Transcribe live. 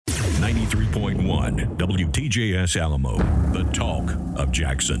93.1 WTJS Alamo, the talk of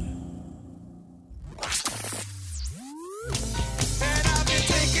Jackson.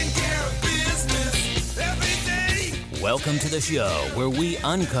 Welcome to the show where we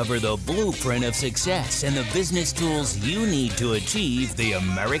uncover the blueprint of success and the business tools you need to achieve the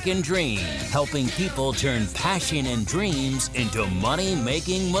American dream, helping people turn passion and dreams into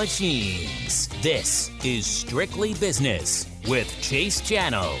money-making machines. This is Strictly Business with Chase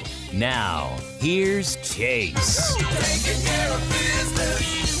Channel. Now, here's Chase.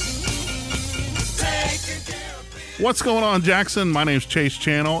 What's going on, Jackson? My name's Chase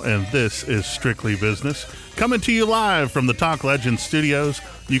Channel, and this is Strictly Business. Coming to you live from the Talk Legends studios.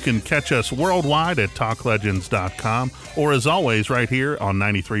 You can catch us worldwide at talklegends.com, or as always, right here on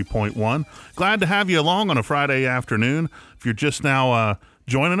 93.1. Glad to have you along on a Friday afternoon. If you're just now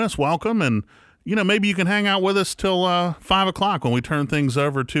joining us, welcome. And, you know, maybe you can hang out with us till 5 o'clock when we turn things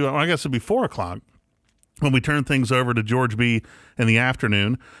over to, I guess it'd be 4 o'clock, when we turn things over to George B. in the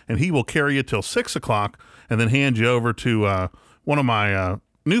afternoon. And he will carry you till 6 o'clock and then hand you over to one of my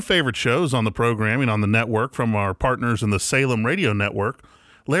new favorite shows on the programming on the network from our partners in the Salem Radio Network,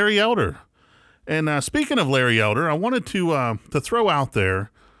 Larry Elder. And speaking of Larry Elder, I wanted to throw out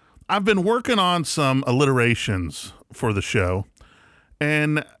there, I've been working on some alliterations for the show.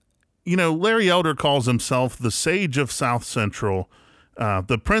 And, you know, Larry Elder calls himself the Sage of South Central,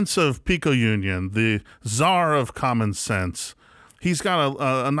 the Prince of Pico Union, the Czar of Common Sense. He's got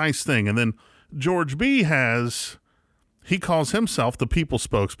a nice thing. And then George B. He calls himself the people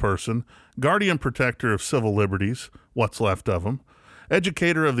spokesperson, guardian protector of civil liberties, what's left of them,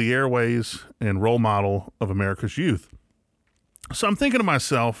 educator of the airways, and role model of America's youth. So I'm thinking to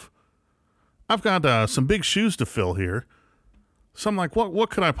myself, I've got some big shoes to fill here. So I'm like, what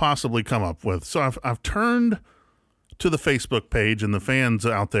could I possibly come up with? So I've turned to the Facebook page and the fans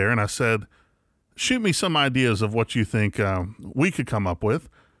out there, and I said, shoot me some ideas of what you think we could come up with.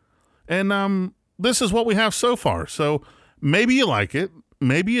 And this is what we have so far. So maybe you like it,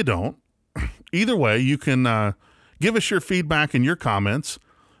 maybe you don't. Either way, you can give us your feedback and your comments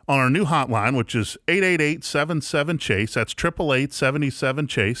on our new hotline, which is 888-77-CHASE. That's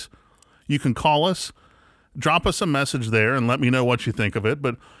 888-77-CHASE. You can call us, drop us a message there, and let me know what you think of it.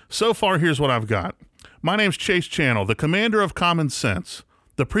 But so far, here's what I've got. My name's Chase Channel, the commander of common sense,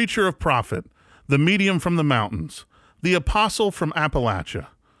 the preacher of profit, the medium from the mountains, the apostle from Appalachia,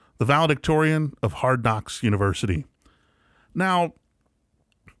 the valedictorian of Hard Knocks University. Now,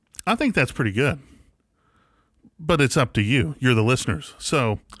 I think that's pretty good, but it's up to you. You're the listeners.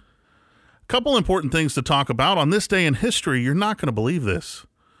 So, a couple important things to talk about. On this day in history, you're not going to believe this,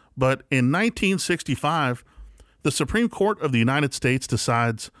 but in 1965, the Supreme Court of the United States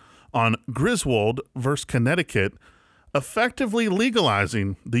decides on Griswold versus Connecticut, effectively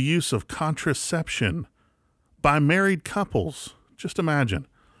legalizing the use of contraception by married couples. Just imagine.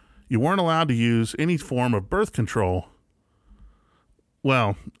 You weren't allowed to use any form of birth control,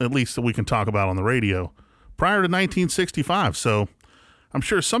 well, at least that we can talk about on the radio, prior to 1965. So I'm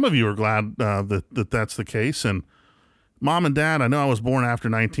sure some of you are glad that that's the case. And Mom and Dad, I know I was born after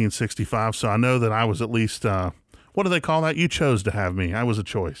 1965, so I know that I was at least, what do they call that? You chose to have me. I was a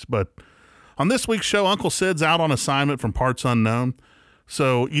choice. But on this week's show, Uncle Syd's out on assignment from parts unknown,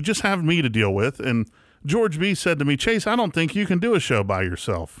 so you just have me to deal with. And George B. said to me, Chase, I don't think you can do a show by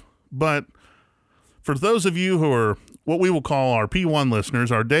yourself. But for those of you who are what we will call our P1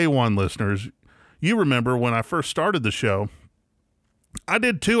 listeners, our day one listeners, you remember when I first started the show, I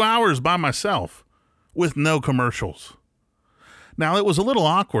did 2 hours by myself with no commercials. Now, it was a little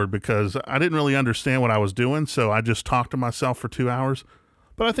awkward because I didn't really understand what I was doing, so I just talked to myself for 2 hours.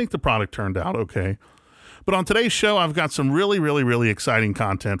 But I think the product turned out okay. But on today's show, I've got some really, really, really exciting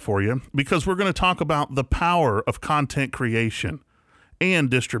content for you because we're going to talk about the power of content creation and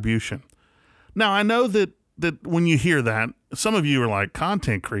distribution. Now, I know that when you hear that, some of you are like,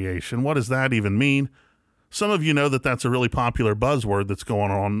 content creation, what does that even mean? Some of you know that that's a really popular buzzword that's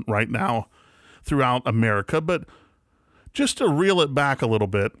going on right now throughout America. But just to reel it back a little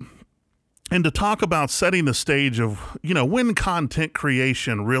bit and to talk about setting the stage of, you know, when content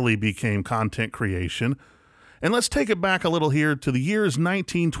creation really became content creation. And let's take it back a little here to the years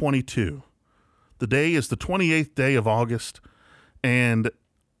 1922. The day is the 28th day of August. And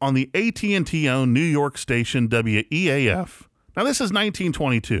on the AT&T-owned New York station WEAF, now this is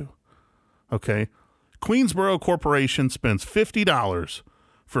 1922, okay? Queensboro Corporation spends $50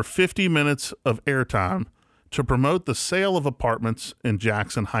 for 50 minutes of airtime to promote the sale of apartments in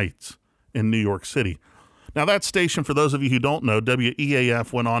Jackson Heights in New York City. Now that station, for those of you who don't know,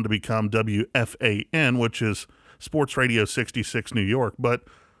 WEAF went on to become WFAN, which is Sports Radio 66 New York. But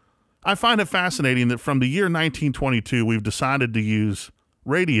I find it fascinating that from the year 1922, we've decided to use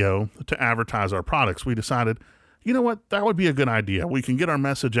radio to advertise our products. We decided, you know what, that would be a good idea. We can get our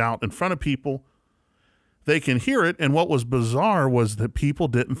message out in front of people. They can hear it. And what was bizarre was that people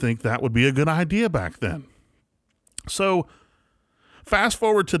didn't think that would be a good idea back then. So fast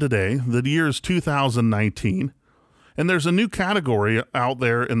forward to today, the year is 2019, and there's a new category out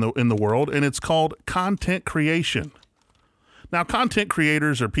there in the world, and it's called content creation. Now, content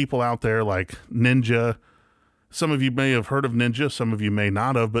creators are people out there like Ninja. Some of you may have heard of Ninja, some of you may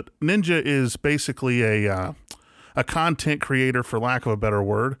not have, but Ninja is basically a content creator, for lack of a better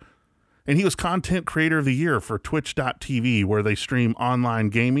word. And he was Content Creator of the Year for Twitch.tv, where they stream online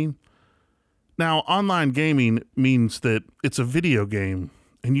gaming. Now, online gaming means that it's a video game,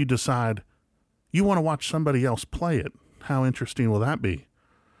 and you decide you want to watch somebody else play it. How interesting will that be?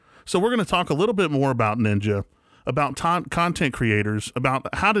 So we're going to talk a little bit more about Ninja, about content creators, about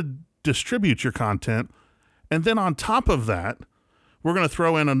how to distribute your content. And then on top of that, we're going to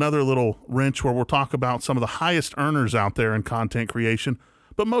throw in another little wrench where we'll talk about some of the highest earners out there in content creation,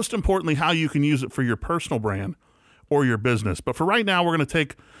 but most importantly, how you can use it for your personal brand or your business. But for right now, we're going to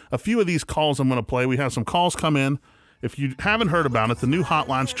take a few of these calls I'm going to play. We have some calls come in. If you haven't heard about it, the new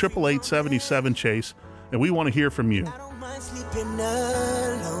hotline's 888-77-CHASE, and we want to hear from you. I don't mind sleeping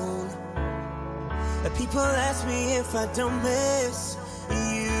alone. People ask me if I don't miss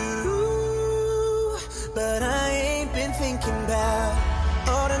you, but I ain't been thinking about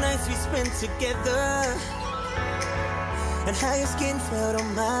all the nights we spent together and how your skin felt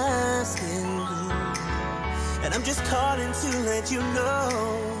on my skin. And I'm just calling to let you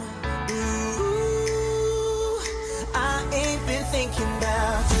know, I ain't been thinking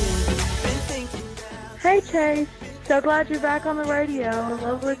about you. Hey Chase, so glad you're back on the radio. I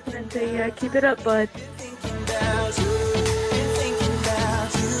love listening to you. Keep it up, bud.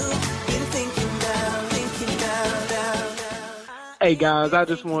 Hey guys, I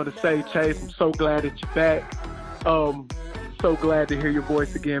just wanted to say, Chase, I'm so glad that you're back. So glad to hear your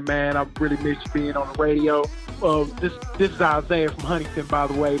voice again, man. I really miss you being on the radio. This is Isaiah from Huntington, by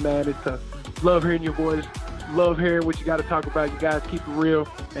the way, man. Love hearing your voice. Love hearing what you got to talk about. You guys keep it real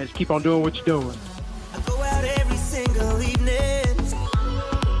and just keep on doing what you're doing. I go out every single evening.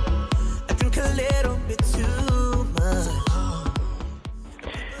 I drink a little bit too much.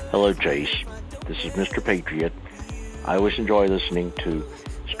 Hello, Chase. This is Mr. Patriot. I always enjoy listening to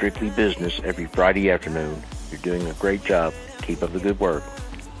Strictly Business every Friday afternoon. You're doing a great job. Keep up the good work.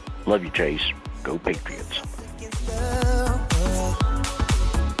 Love you, Chase. Go Patriots.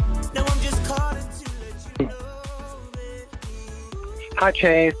 Hi,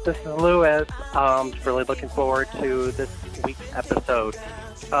 Chase. This is Lewis. Just really looking forward to this week's episode.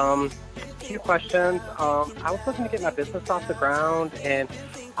 A few questions. I was looking to get my business off the ground, and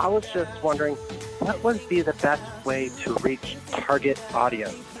I was just wondering what would be the best way to reach target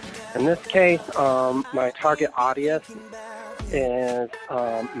audience. In this case, my target audience is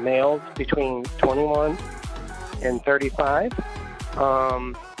males between 21 and 35.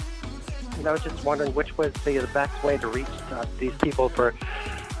 And I was just wondering which would be the best way to reach these people for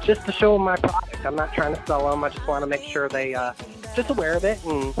just to show them my product. I'm not trying to sell them. I just want to make sure they just aware of it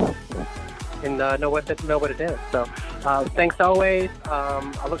and know what it is. So thanks always.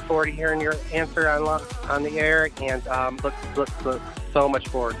 I look forward to hearing your answer on the air, and look so much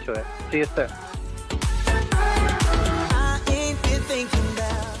forward to it. See you soon.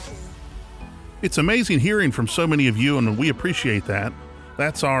 It's amazing hearing from so many of you, and we appreciate that.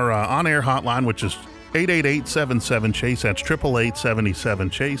 That's our on-air hotline, which is 888-77-CHASE. That's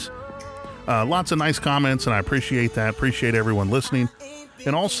 888-77-CHASE. Lots of nice comments, and I appreciate that. Appreciate everyone listening.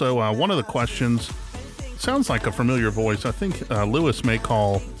 And also, one of the questions sounds like a familiar voice. I think Lewis may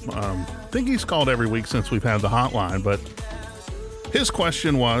call. I think he's called every week since we've had the hotline. But his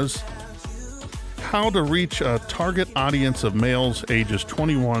question was how to reach a target audience of males ages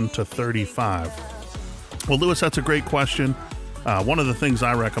 21 to 35. Well, Lewis, that's a great question. One of the things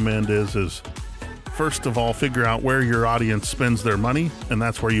I recommend is first of all, figure out where your audience spends their money, and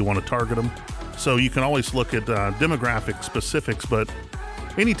that's where you want to target them. So you can always look at demographic specifics, but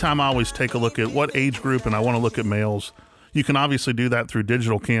anytime I always take a look at what age group, and I want to look at males. You can obviously do that through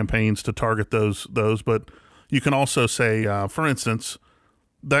digital campaigns to target those, but you can also say, for instance,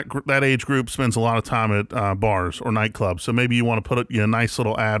 that age group spends a lot of time at bars or nightclubs. So maybe you want to put a nice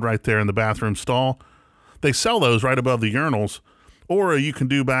little ad right there in the bathroom stall. They sell those right above the urinals. Or you can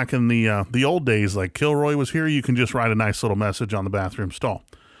do back in the old days, like Kilroy was here, you can just write a nice little message on the bathroom stall.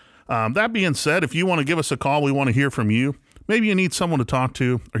 That being said, if you want to give us a call, we want to hear from you. Maybe you need someone to talk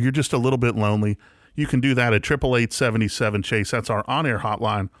to, or you're just a little bit lonely. You can do that at 888-77-CHASE. That's our on-air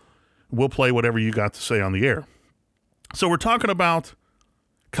hotline. We'll play whatever you got to say on the air. So we're talking about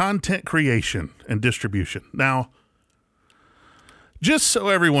content creation and distribution. Now, just so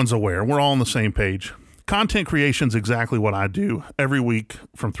everyone's aware, we're all on the same page. Content creation is exactly what I do every week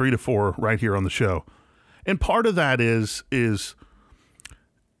from 3 to 4 right here on the show. And part of that is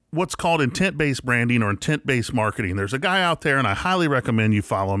what's called intent-based branding or intent-based marketing. There's a guy out there, and I highly recommend you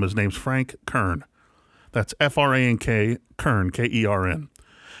follow him. His name's Frank Kern. That's F-R-A-N-K, Kern, K-E-R-N.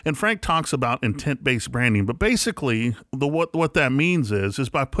 And Frank talks about intent-based branding, but basically what that means is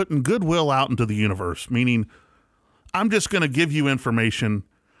by putting goodwill out into the universe, meaning I'm just going to give you information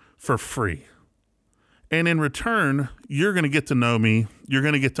for free. And in return, you're going to get to know me. You're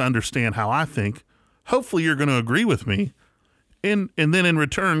going to get to understand how I think. Hopefully, you're going to agree with me. And then in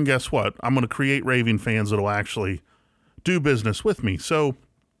return, guess what? I'm going to create raving fans that will actually do business with me. So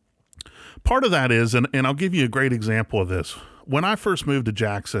part of that is, and I'll give you a great example of this. When I first moved to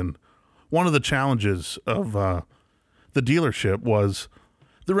Jackson, one of the challenges of the dealership was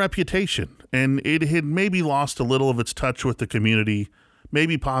the reputation. And it had maybe lost a little of its touch with the community,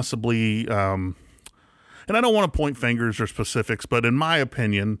 maybe possibly, and I don't want to point fingers or specifics, but in my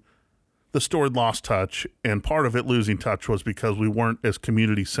opinion, the store had lost touch, and part of it losing touch was because we weren't as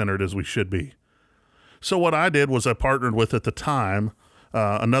community-centered as we should be. So what I did was I partnered with, at the time,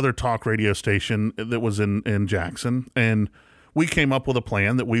 another talk radio station that was in Jackson, and we came up with a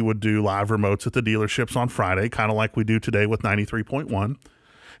plan that we would do live remotes at the dealerships on Friday, kind of like we do today with 93.1.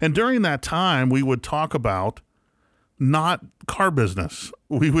 And during that time, we would talk about not car business.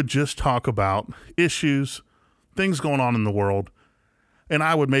 We would just talk about issues, things going on in the world, and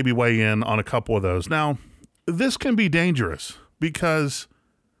I would maybe weigh in on a couple of those. Now, this can be dangerous because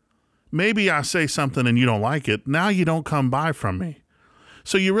maybe I say something and you don't like it. Now you don't come buy from me.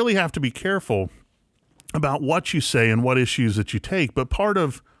 So you really have to be careful about what you say and what issues that you take. But part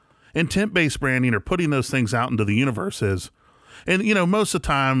of intent-based branding or putting those things out into the universe is, and most of the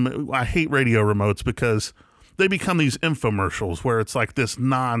time I hate radio remotes because they become these infomercials where it's like this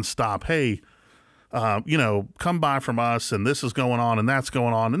nonstop, hey, come buy from us and this is going on and that's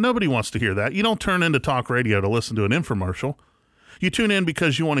going on. And nobody wants to hear that. You don't turn into talk radio to listen to an infomercial. You tune in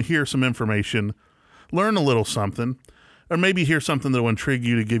because you want to hear some information, learn a little something, or maybe hear something that will intrigue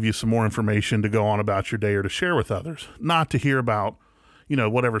you to give you some more information to go on about your day or to share with others, not to hear about,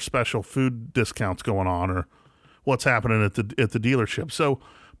 whatever special food discounts going on or what's happening at the dealership. So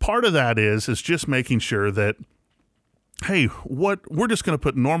part of that is just making sure that, hey, we're just going to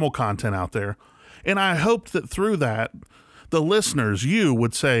put normal content out there. And I hope that through that, the listeners, you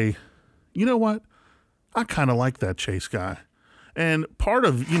would say, you know what? I kind of like that Chase guy. And part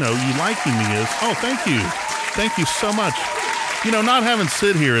of, you liking me is, oh, thank you. Thank you so much. Not having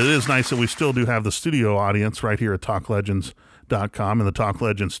Syd here, it is nice that we still do have the studio audience right here at TalkLegends.com in the Talk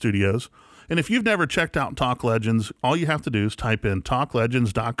Legends studios. And if you've never checked out Talk Legends, all you have to do is type in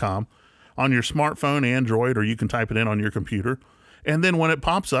TalkLegends.com on your smartphone, Android, or you can type it in on your computer. And then when it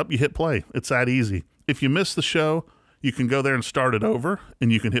pops up, you hit play. It's that easy. If you miss the show, you can go there and start it over,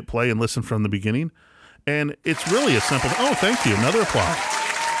 and you can hit play and listen from the beginning. And it's really a simple, oh, thank you. Another applause.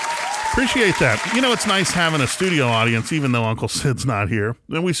 Appreciate that. It's nice having a studio audience, even though Uncle Syd's not here.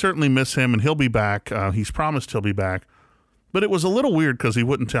 And we certainly miss him, and he'll be back. He's promised he'll be back. But it was a little weird because he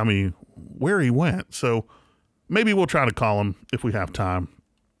wouldn't tell me where he went. So maybe we'll try to call him if we have time.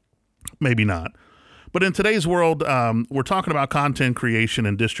 Maybe not. But in today's world, we're talking about content creation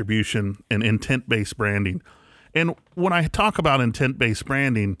and distribution and intent-based branding. And when I talk about intent-based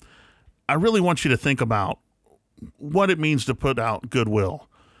branding, I really want you to think about what it means to put out goodwill.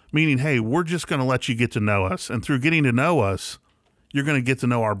 Meaning, hey, we're just going to let you get to know us. And through getting to know us, you're going to get to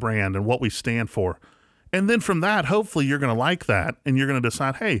know our brand and what we stand for. And then from that, hopefully you're going to like that. And you're going to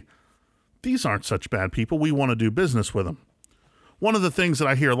decide, hey, these aren't such bad people. We want to do business with them. One of the things that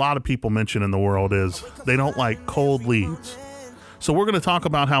I hear a lot of people mention in the world is they don't like cold leads. So we're going to talk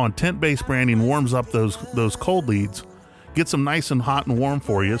about how intent-based branding warms up those cold leads, gets them nice and hot and warm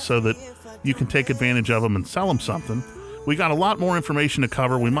for you so that you can take advantage of them and sell them something. We got a lot more information to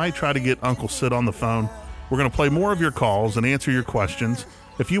cover. We might try to get Uncle Syd on the phone. We're going to play more of your calls and answer your questions.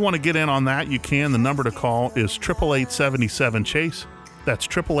 If you want to get in on that, you can. The number to call is 888-77-CHASE. That's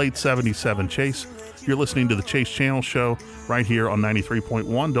 888-77-CHASE. You're listening to the Chase Channel Show right here on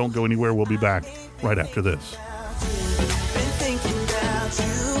 93.1. Don't go anywhere. We'll be back right after this.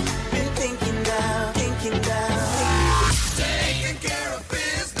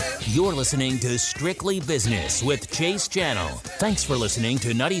 You're listening to Strictly Business with Chase Channel. Thanks for listening to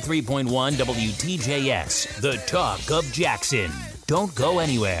 93.1 WTJS, the talk of Jackson. Don't go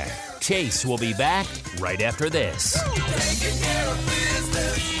anywhere. Chase will be back right after this.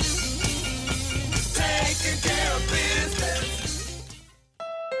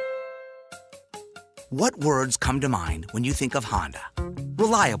 What words come to mind when you think of Honda?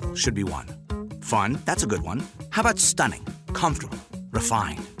 Reliable should be one. Fun, that's a good one. How about stunning, comfortable,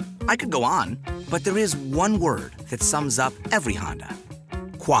 refined? I could go on, but there is one word that sums up every Honda.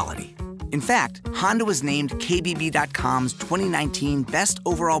 Quality. In fact, Honda was named KBB.com's 2019 Best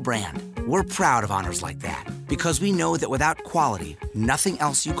Overall Brand. We're proud of honors like that because we know that without quality, nothing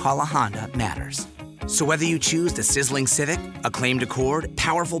else you call a Honda matters. So whether you choose the sizzling Civic, acclaimed Accord,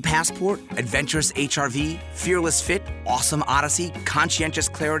 powerful Passport, adventurous HR-V, fearless Fit, awesome Odyssey, conscientious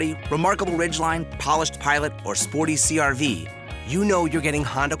Clarity, remarkable Ridgeline, polished Pilot, or sporty CR-V, you know you're getting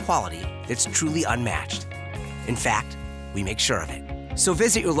Honda quality that's truly unmatched. In fact, we make sure of it. So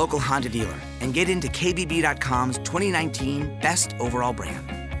visit your local Honda dealer and get into KBB.com's 2019 Best Overall Brand.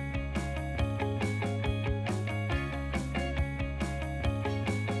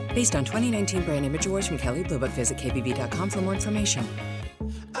 Based on 2019 brand image awards from Kelley Blue Book, visit kbb.com for more information.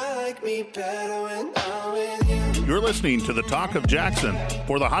 You're listening to the Talk of Jackson.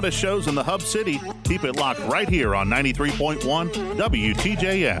 For the hottest shows in the Hub City, keep it locked right here on 93.1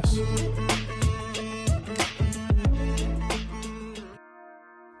 WTJS.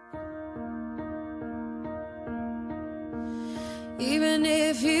 Even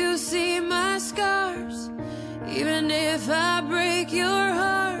if you see my scars, even if I break your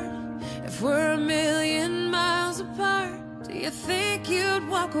heart, if we're a million miles apart, do you think you'd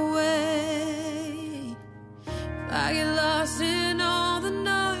walk away? If I get lost in all the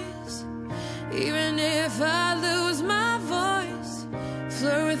noise, even if I lose my voice,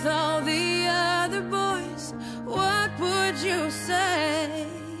 flirt with all the other boys, what would you say?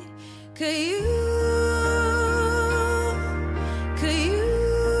 Could you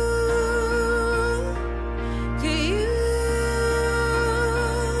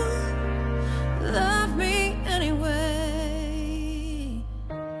love me anyway?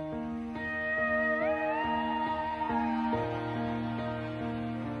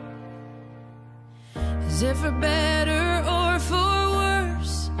 Is it for better or for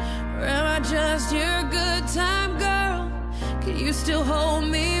worse? Or am I just your good time girl? Can you still hold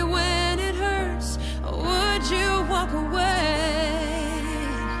me when it hurts? Or would you walk away?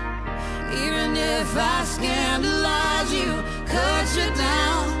 Even if I scandalize you, cut you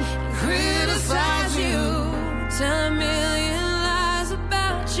down, criticize you, tell a million lies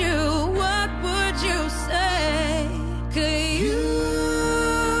about you, what would you say? Could you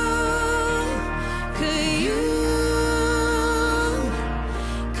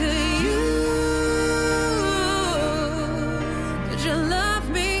love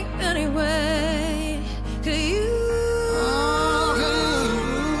me anyway? Could you?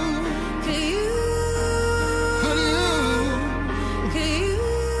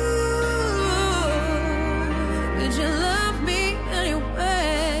 Could you love me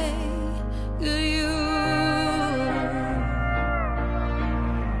anyway? Could you?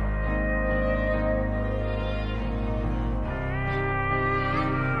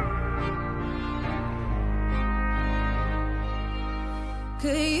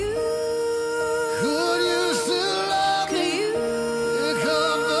 Could you? Could you still love me? Pick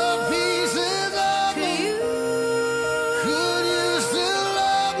up the pieces of me. Could you still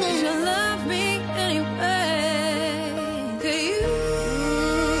love me? Could you love me anyway? Could you?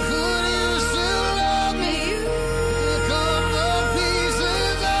 Could you still love me? Pick up the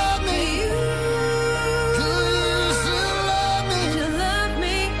pieces of me. Could you still love me? Could you love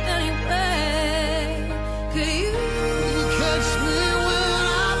me anyway? Could you? Catch me when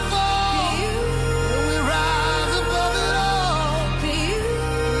I fall. When we rise above it all. Could you?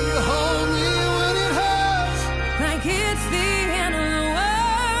 Hold me when it hurts, like it's the end of the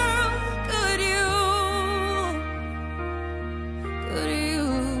world. Could you? Could you?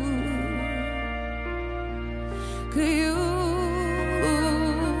 Could you?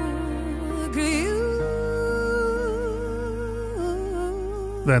 Could you?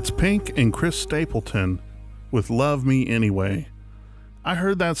 That's Pink and Chris Stapleton with Love Me Anyway. I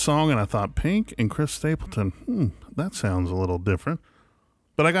heard that song and I thought, Pink and Chris Stapleton, that sounds a little different.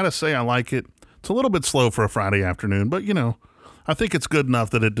 But I gotta say, I like it. It's a little bit slow for a Friday afternoon, but I think it's good enough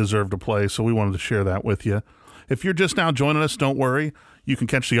that it deserved to play, so we wanted to share that with you. If you're just now joining us, don't worry. You can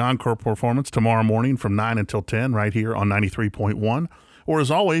catch the encore performance tomorrow morning from 9 until 10 right here on 93.1. Or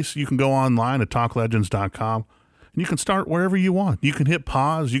as always, you can go online at talklegends.com and you can start wherever you want. You can hit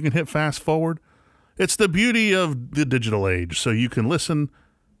pause, you can hit fast forward. It's the beauty of the digital age, so you can listen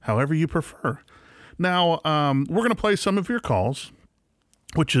however you prefer. Now, we're going to play some of your calls,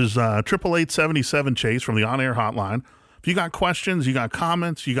 which is 888-77-CHASE from the on-air hotline. If you got questions, you got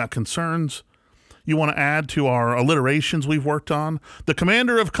comments, you got concerns, you want to add to our alliterations we've worked on, the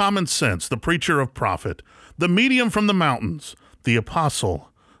commander of common sense, the preacher of profit, the medium from the mountains, the apostle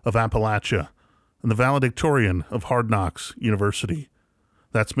of Appalachia, and the valedictorian of Hard Knocks University.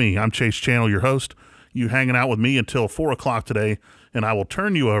 That's me. I'm Chase Channel, your host. You hanging out with me until 4 o'clock today, and I will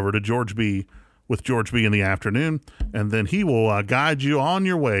turn you over to George B. with George B. in the afternoon, and then he will guide you on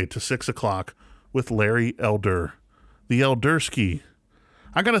your way to 6 o'clock with Larry Elder, the Elderski.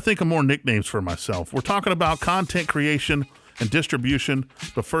 I got to think of more nicknames for myself. We're talking about content creation and distribution,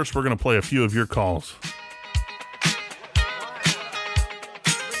 but first we're going to play a few of your calls.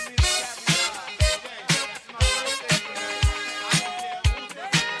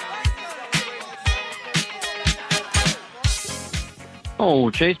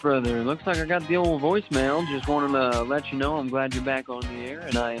 Oh, Chase, brother, looks like I got the old voicemail. Just wanted to let you know I'm glad you're back on the air,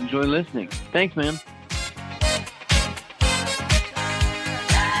 and I enjoy listening. Thanks, man.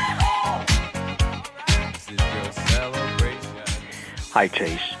 Hi,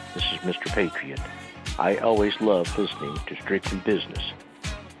 Chase. This is Mr. Patriot. I always love listening to Strictly Business.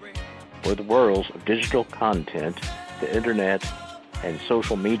 Where the worlds of digital content, the internet, and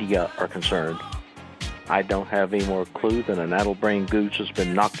social media are concerned, I don't have any more clue than an addle-brained goose has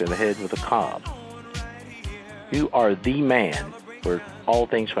been knocked in the head with a cob. You are the man where all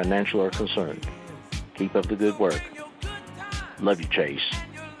things financial are concerned. Keep up the good work. Love you, Chase.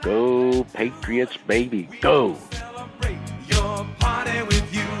 Go Patriots, baby, go!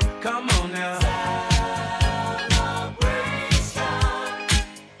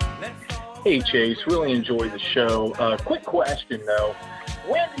 Hey, Chase, really enjoy the show. Quick question, though.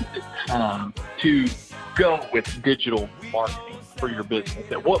 When is it time to go with digital marketing for your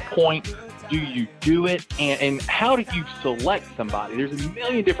business? At what point do you do it, and how do you select somebody? There's a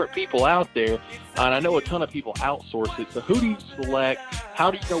million different people out there, and I know a ton of people outsource it. So who do you select?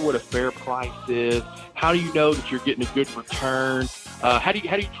 How do you know what a fair price is? How do you know that you're getting a good return? How do you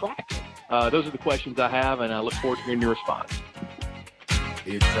track it? Those are the questions I have, and I look forward to hearing your response.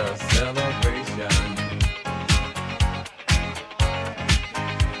 It's a celebration.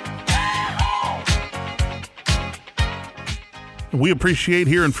 We appreciate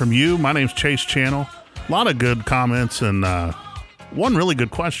hearing from you. My name's Chase Channel. A lot of good comments and one really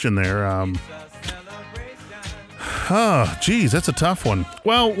good question there. That's a tough one.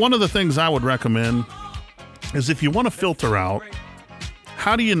 Well, one of the things I would recommend is if you want to filter out,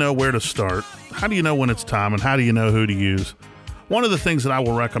 how do you know where to start? How do you know when it's time? And how do you know who to use? One of the things that I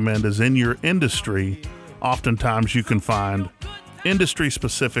will recommend is in your industry, oftentimes you can find industry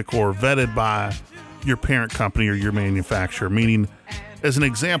specific or vetted by your parent company or your manufacturer, meaning as an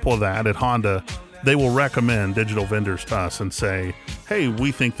example of that, at Honda, they will recommend digital vendors to us and say, hey,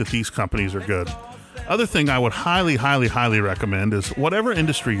 we think that these companies are good. Other thing I would highly, highly, highly recommend is whatever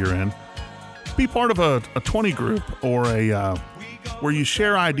industry you're in, be part of a 20 group or where you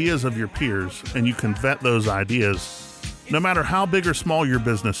share ideas of your peers and you can vet those ideas. No matter how big or small your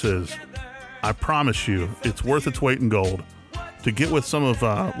business is, I promise you it's worth its weight in gold to get with some of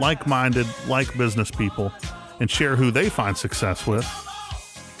like-minded, business people and share who they find success with.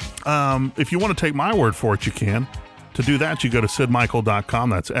 If you want to take my word for it, you can. To do that, you go to sydmichael.com.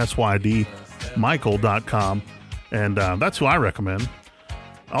 That's SYD Michael.com. And that's who I recommend.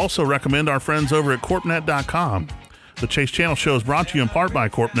 I also recommend our friends over at corpnet.com. The Chase Channel Show is brought to you in part by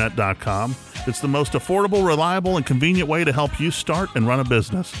corpnet.com. It's the most affordable, reliable, and convenient way to help you start and run a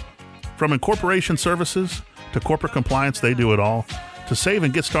business. From incorporation services to corporate compliance, they do it all. To save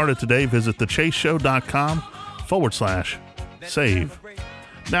and get started today, visit thechaseshow.com/save.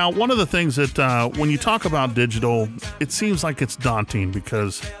 Now, one of the things that when you talk about digital, it seems like it's daunting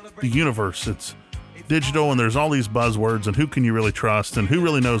because the universe, it's digital and there's all these buzzwords and who can you really trust and who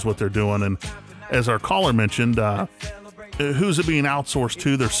really knows what they're doing. And as our caller mentioned, who's it being outsourced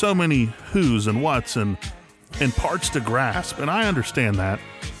to? There's so many who's and what's and parts to grasp. And I understand that.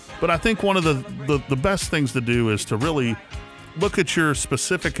 But I think one of the best things to do is to really look at your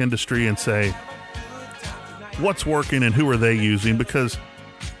specific industry and say, what's working and who are they using? Because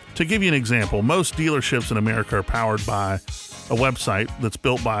to give you an example, most dealerships in America are powered by a website that's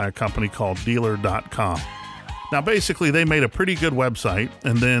built by a company called dealer.com. Now, basically, they made a pretty good website,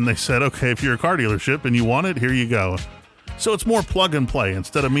 and then they said, okay, if you're a car dealership and you want it, here you go. So it's more plug and play.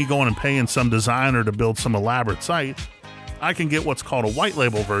 Instead of me going and paying some designer to build some elaborate site, I can get what's called a white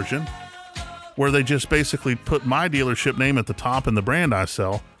label version, where they just basically put my dealership name at the top and the brand I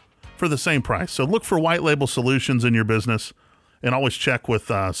sell for the same price. So look for white label solutions in your business and always check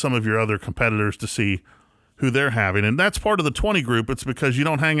with some of your other competitors to see who they're having. And that's part of the 20 group. It's because you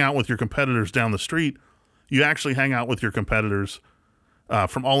don't hang out with your competitors down the street. You actually hang out with your competitors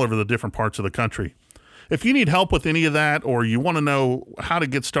from all over the different parts of the country. If you need help with any of that, or you want to know how to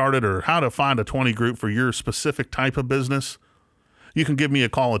get started or how to find a 20 group for your specific type of business, you can give me a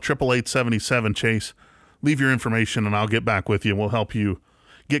call at 888-77-CHASE. Leave your information and I'll get back with you and we'll help you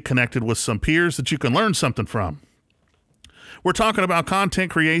get connected with some peers that you can learn something from. We're talking about content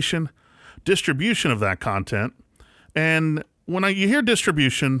creation, distribution of that content. And when you hear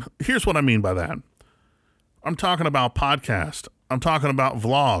distribution, here's what I mean by that. I'm talking about podcast. I'm talking about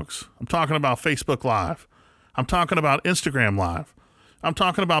vlogs. I'm talking about Facebook Live. I'm talking about Instagram Live. I'm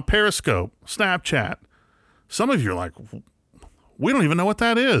talking about Periscope, Snapchat. Some of you are like, we don't even know what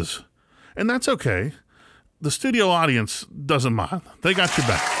that is. And that's okay. The studio audience doesn't mind. They got your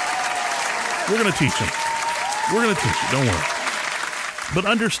back. We're going to teach them. We're going to teach you. Don't worry. But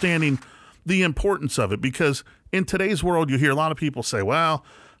understanding the importance of it, because in today's world, you hear a lot of people say, well,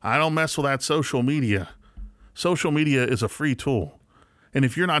 I don't mess with that social media. Social media is a free tool. And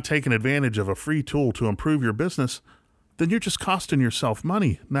if you're not taking advantage of a free tool to improve your business, then you're just costing yourself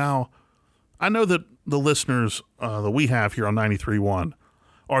money. Now, I know that the listeners that we have here on 93.1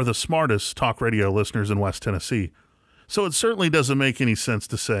 are the smartest talk radio listeners in West Tennessee. So it certainly doesn't make any sense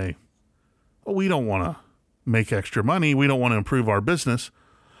to say, well, we don't want to make extra money. We don't want to improve our business.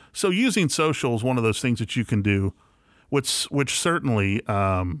 So using social is one of those things that you can do, which certainly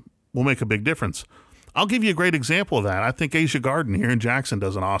will make a big difference. I'll give you a great example of that. I think Asia Garden here in Jackson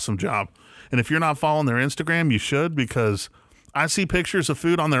does an awesome job. And if you're not following their Instagram, you should, because I see pictures of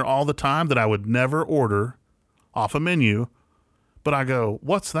food on there all the time that I would never order off a menu. But I go,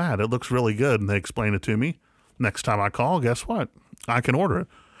 what's that? It looks really good. And they explain it to me. Next time I call, guess what? I can order it.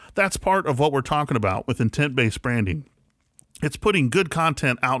 That's part of what we're talking about with intent-based branding. It's putting good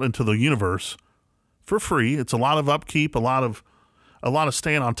content out into the universe for free. It's a lot of upkeep, a lot of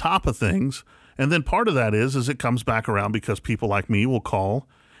staying on top of things. And then part of that is it comes back around because people like me will call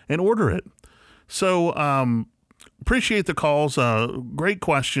and order it. So appreciate the calls. Great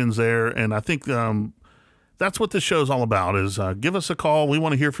questions there. And I think that's what this show is all about is give us a call. We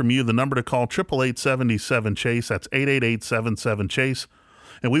want to hear from you. The number to call, 888-77-CHASE. That's 888-77-CHASE.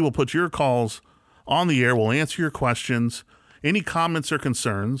 And we will put your calls on the air. We'll answer your questions, any comments or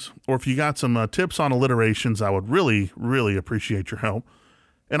concerns, or if you got some tips on alliterations, I would really, really appreciate your help.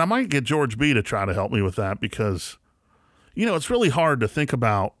 And I might get George B. to try to help me with that because, it's really hard to think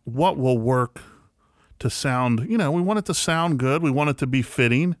about what will work to sound, we want it to sound good. We want it to be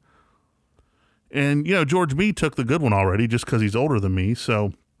fitting. And, George B. took the good one already just because he's older than me.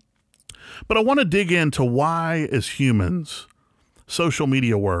 So, but I want to dig into why, as humans, social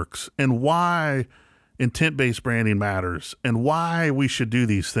media works and why intent-based branding matters and why we should do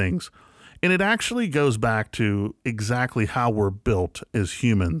these things. And it actually goes back to exactly how we're built as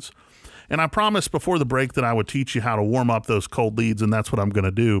humans. And I promised before the break that I would teach you how to warm up those cold leads, and that's what I'm going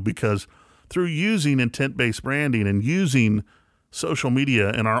to do, because through using intent-based branding and using social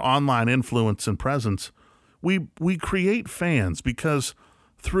media and our online influence and presence, we create fans, because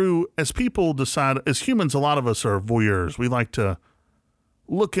as people decide, as humans, a lot of us are voyeurs. We like to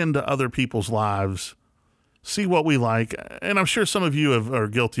look into other people's lives, see what we like. And I'm sure some of you are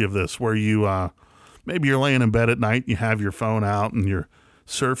guilty of this, where you maybe you're laying in bed at night, you have your phone out and you're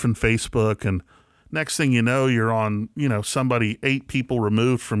surfing Facebook, and next thing you know, you're on, somebody 8 people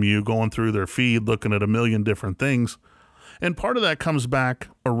removed from you going through their feed, looking at a million different things. And part of that comes back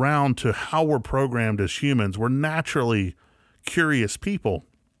around to how we're programmed as humans. We're naturally curious people.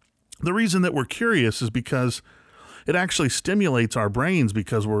 The reason that we're curious is because it actually stimulates our brains,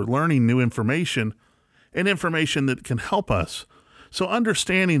 because we're learning new information and information that can help us. So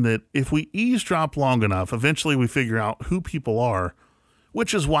understanding that if we eavesdrop long enough, eventually we figure out who people are,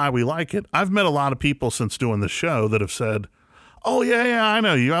 which is why we like it. I've met a lot of people since doing this show that have said, oh, yeah, I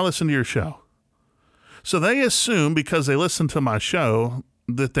know you. I listen to your show. So they assume because they listen to my show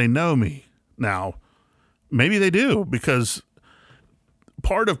that they know me. Now, maybe they do, because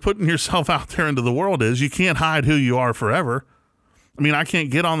part of putting yourself out there into the world is you can't hide who you are forever. I mean, I can't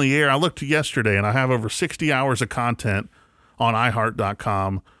get on the air. I looked yesterday and I have over 60 hours of content on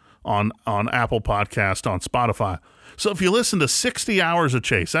iHeart.com, on Apple Podcast, on Spotify. So if you listen to 60 hours of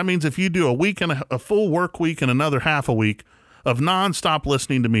Chase, that means if you do a full work week and another half a week of nonstop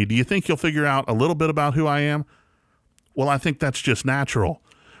listening to me, do you think you'll figure out a little bit about who I am? Well, I think that's just natural.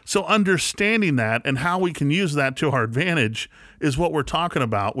 So understanding that and how we can use that to our advantage is what we're talking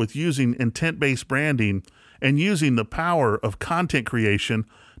about with using intent-based branding and using the power of content creation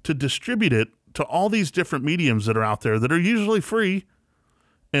to distribute it to all these different mediums that are out there that are usually free.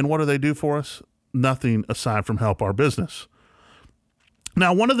 And what do they do for us? Nothing aside from help our business.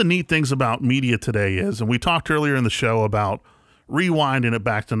 Now, one of the neat things about media today is, and we talked earlier in the show about rewinding it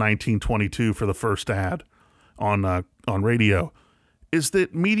back to 1922 for the first ad on radio, is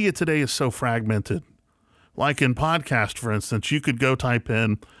that media today is so fragmented. Like in podcast, for instance, you could go type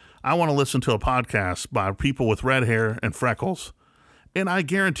in, I want to listen to a podcast by people with red hair and freckles. And I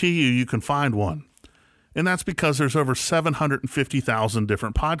guarantee you can find one. And that's because there's over 750,000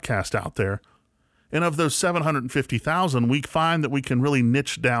 different podcasts out there. And of those 750,000, we find that we can really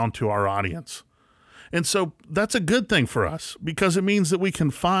niche down to our audience. And so that's a good thing for us because it means that we can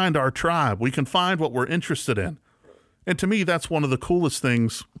find our tribe. We can find what we're interested in. And to me, that's one of the coolest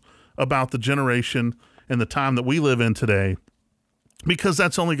things about the generation and the time that we live in today, because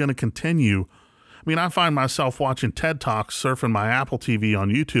that's only going to continue. I mean, I find myself watching TED Talks, surfing my Apple TV on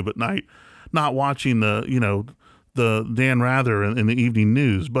YouTube at night, not watching the Dan Rather in the evening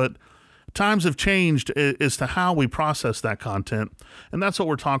news. But times have changed as to how we process that content, and that's what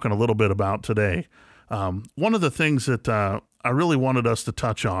we're talking a little bit about today. One of the things that I really wanted us to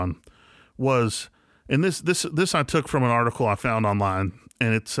touch on was, and this I took from an article I found online,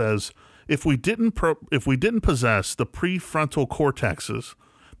 and it says, if we didn't possess the prefrontal cortexes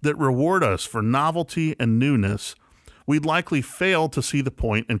that reward us for novelty and newness, we'd likely fail to see the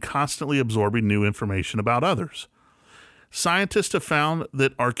point in constantly absorbing new information about others. Scientists have found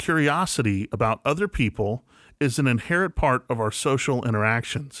that our curiosity about other people is an inherent part of our social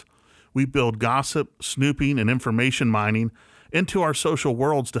interactions. We build gossip, snooping, and information mining into our social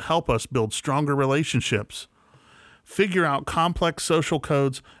worlds to help us build stronger relationships, figure out complex social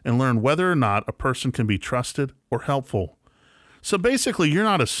codes, and learn whether or not a person can be trusted or helpful. So basically, you're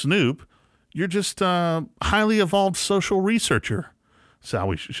not a snoop. You're just a highly evolved social researcher, shall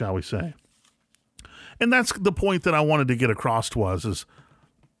we say. And that's the point that I wanted to get across is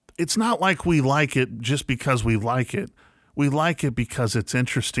it's not like we like it just because we like it. We like it because it's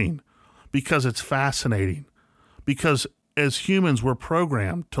interesting, because it's fascinating, because as humans, we're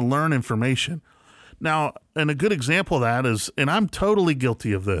programmed to learn information. Now, and a good example of that is, and I'm totally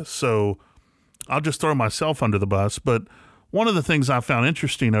guilty of this, so I'll just throw myself under the bus, but one of the things I've found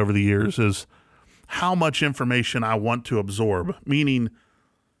interesting over the years is how much information I want to absorb. Meaning,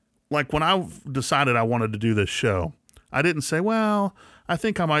 like when I decided I wanted to do this show, I didn't say, well, I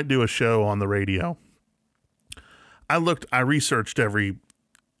think I might do a show on the radio. I researched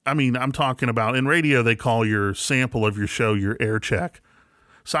I'm talking about, in radio, they call your sample of your show your air check.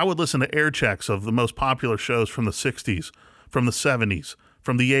 So I would listen to air checks of the most popular shows from the 60s, from the 70s,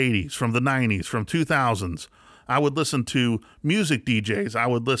 from the 80s, from the 90s, from 2000s. I would listen to music DJs. I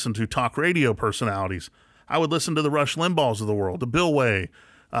would listen to talk radio personalities. I would listen to the Rush Limbaughs of the world, to Bill Way,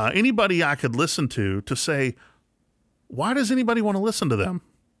 anybody I could listen to say, why does anybody want to listen to them?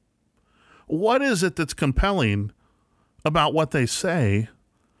 What is it that's compelling about what they say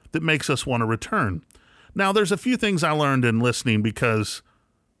that makes us want to return? Now, there's a few things I learned in listening because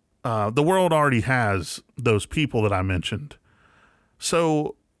the world already has those people that I mentioned.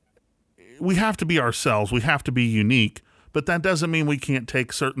 So we have to be ourselves. We have to be unique, but that doesn't mean we can't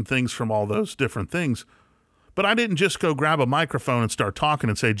take certain things from all those different things. But I didn't just go grab a microphone and start talking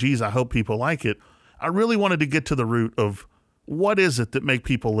and say, geez, I hope people like it. I really wanted to get to the root of what is it that make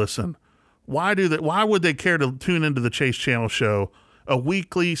people listen? Why would they care to tune into the Chase Channel show, a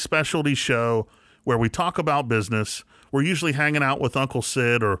weekly specialty show where we talk about business? We're usually hanging out with Uncle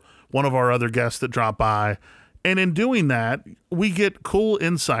Syd or one of our other guests that drop by. And in doing that, we get cool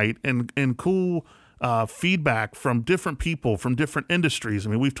insight and cool feedback from different people from different industries. I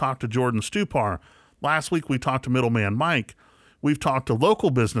mean, we've talked to Jordan Stupar. Last week, we talked to Middleman Mike. We've talked to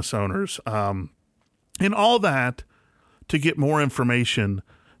local business owners. And all that to get more information,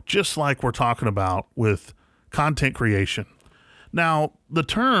 just like we're talking about with content creation. Now, the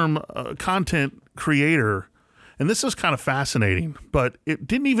term content creator, and this is kind of fascinating, but it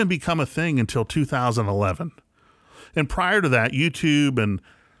didn't even become a thing until 2011. And prior to that, YouTube, and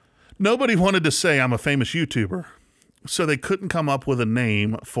nobody wanted to say I'm a famous YouTuber. So they couldn't come up with a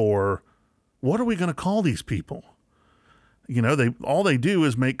name for what are we going to call these people? You know, all they do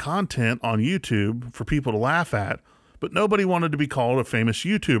is make content on YouTube for people to laugh at, but nobody wanted to be called a famous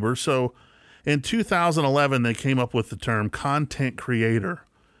YouTuber. So in 2011, they came up with the term content creator,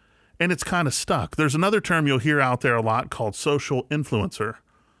 and it's kind of stuck. There's another term you'll hear out there a lot called social influencer.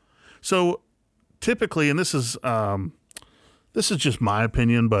 So typically, and this is just my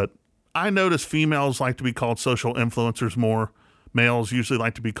opinion, but I notice females like to be called social influencers more. Males usually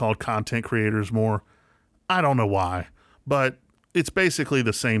like to be called content creators more. I don't know why, but it's basically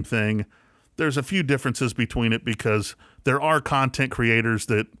the same thing. There's a few differences between it because there are content creators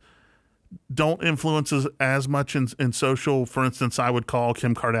that don't influence as much in social. For instance, I would call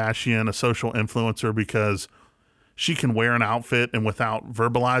Kim Kardashian a social influencer because she can wear an outfit and without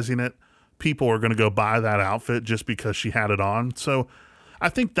verbalizing it, people are going to go buy that outfit just because she had it on. So I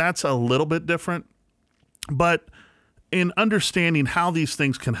think that's a little bit different. But in understanding how these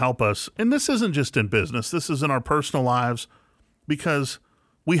things can help us, and this isn't just in business, this is in our personal lives, because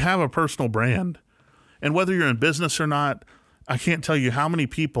we have a personal brand. And whether you're in business or not, I can't tell you how many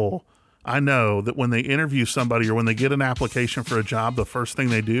people I know that when they interview somebody or when they get an application for a job, the first thing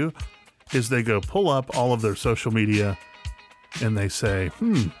they do is they go pull up all of their social media and they say,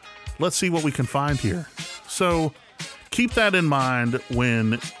 let's see what we can find here. So keep that in mind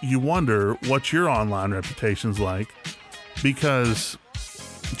when you wonder what your online reputation's like, because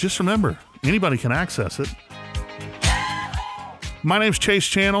just remember, anybody can access it. My name's Chase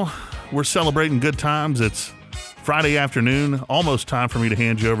Channel. We're celebrating good times. It's Friday afternoon, almost time for me to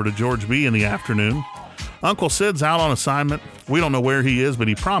hand you over to George B. in the afternoon. Uncle Syd's out on assignment. We don't know where he is, but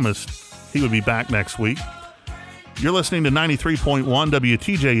he promised he would be back next week. You're listening to 93.1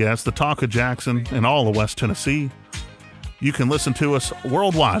 WTJS, the talk of Jackson and all of West Tennessee. You can listen to us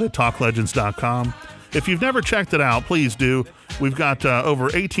worldwide at talklegends.com. If you've never checked it out, please do. We've got over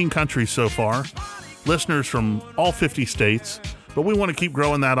 18 countries so far, listeners from all 50 states, but we want to keep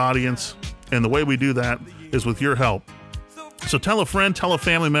growing that audience, and the way we do that is with your help. So tell a friend, tell a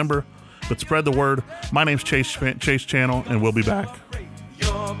family member, but spread the word. My name's Chase Channel, and we'll be back.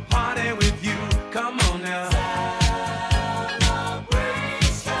 Your party with you. Come on now.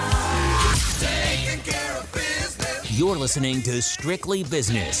 You're listening to Strictly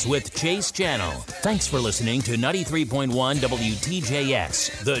Business with Chase Channel. Thanks for listening to 93.1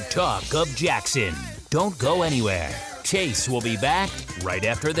 WTJS, the talk of Jackson. Don't go anywhere. Chase will be back right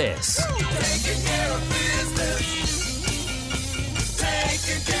after this. Taking care of business.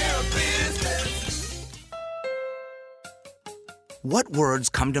 Taking care of business. What words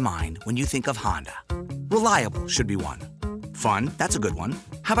come to mind when you think of Honda? Reliable should be one. Fun, that's a good one.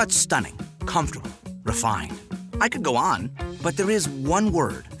 How about stunning, comfortable, refined? I could go on, but there is one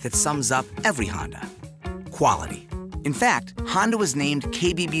word that sums up every Honda. Quality. In fact, Honda was named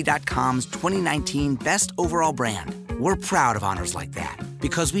KBB.com's 2019 Best Overall Brand. We're proud of honors like that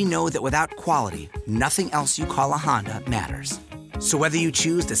because we know that without quality, nothing else you call a Honda matters. So whether you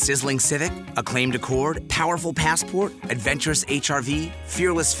choose the sizzling Civic, acclaimed Accord, powerful Passport, adventurous HR-V,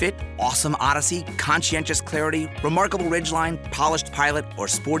 fearless Fit, awesome Odyssey, conscientious Clarity, remarkable Ridgeline, polished Pilot, or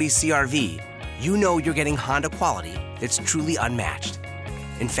sporty CR-V, you know you're getting Honda quality that's truly unmatched.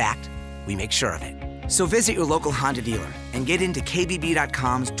 In fact, we make sure of it. So visit your local Honda dealer and get into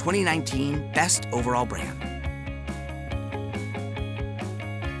KBB.com's 2019 Best Overall Brand.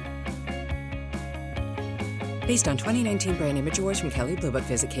 Based on 2019 brand image awards from Kelley Blue Book,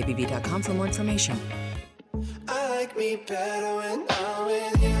 visit kbb.com for more information. I like me better when I'm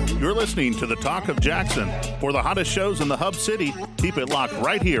with you. You're listening to the Talk of Jackson. For the hottest shows in the Hub City, keep it locked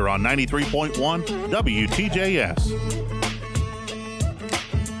right here on 93.1 WTJS.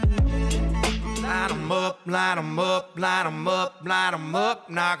 Line 'em up, line 'em up, line 'em up, line 'em up.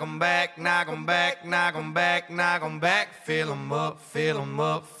 Knock 'em back, knock 'em back, knock 'em back, knock 'em back. Fill 'em up, fill 'em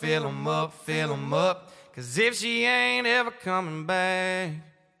up, fill 'em up, fill 'em up. 'Cause if she ain't ever coming back,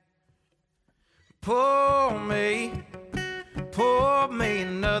 pour me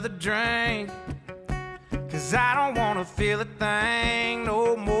another drink. 'Cause I don't wanna feel a thing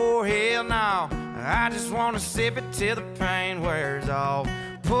no more, hell no. I just wanna sip it till the pain wears off.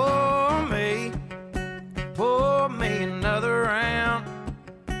 Pour me another round.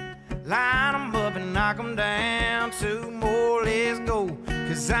 Line 'em up and knock 'em down. Two more, let's go.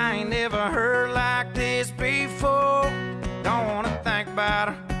 'Cause I ain't never heard like this before. Don't wanna think about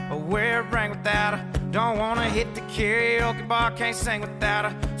her or wear a ring without her. Don't wanna hit the karaoke bar, can't sing without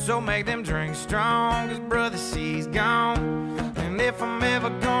her. So make them drinks strong, 'cause brother, she's gone. And if I'm ever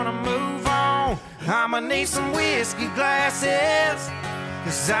gonna move on, I'ma need some whiskey glasses.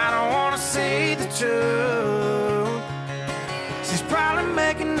 'Cause I don't wanna see the truth. She's probably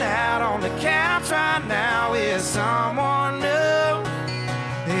making out on the couch right now with someone new.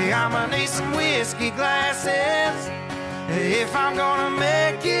 Hey, I'ma need some whiskey glasses if I'm gonna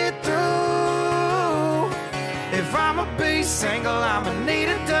make it through. If I'ma be single, I'ma need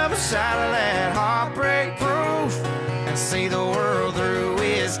a double shot of that heartbreak proof. And see the world through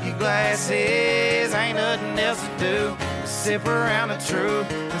whiskey glasses. Ain't nothing else to do. Sip around the truth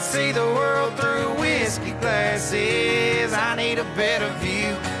and see the world through whiskey glasses. I need a better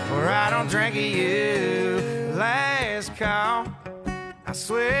view, or I don't drink of you. Last call, I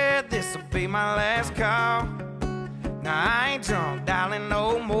swear this'll be my last call. Now I ain't drunk, darling,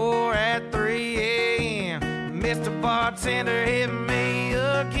 no more at 3 a.m. Mr. Bartender, hit me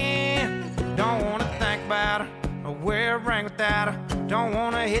again. Don't wanna think about her or wear a ring without her. Don't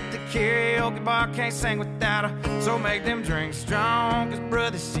wanna hit the karaoke bar, can't sing without her. So make them drinks strong, 'cause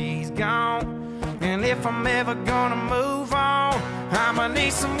brother, she's gone. And if I'm ever gonna move on, I'ma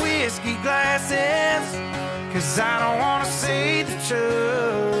need some whiskey glasses, 'cause I don't wanna see the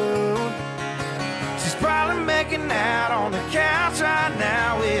truth. She's probably making out on the couch right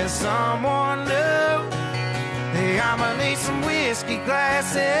now with someone new. Hey, I'ma need some whiskey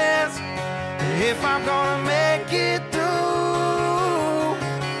glasses if I'm gonna make it through.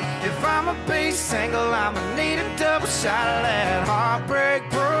 If I'ma be single, I'ma need a double shot of that heartbreak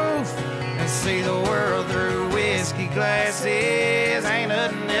proof. And see the world through whiskey glasses. Ain't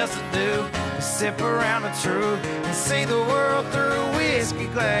nothing else to do but sip around the truth. And see the world through whiskey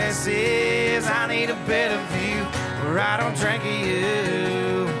glasses. I need a better view where I don't drink of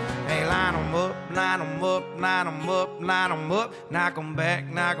you. Hey, line 'em up, line 'em up, line 'em up, line 'em up. Knock 'em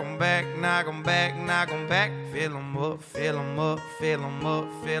back, knock 'em back, knock 'em back, knock 'em back. Fill 'em up, fill 'em up, fill 'em up,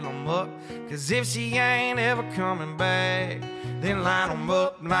 fill 'em up. 'Cause if she ain't ever coming back, then line 'em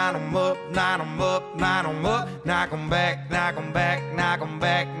up, line 'em up, line 'em up, line 'em up. Knock 'em back, knock 'em back, knock 'em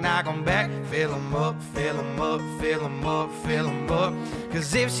back, knock 'em back. Fill 'em up, fill 'em up, fill 'em up, fill 'em up.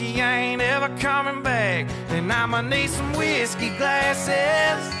 'Cause if she ain't ever coming back, then I'ma need some whiskey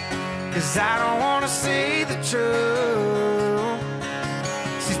glasses, 'cause I don't wanna see the truth.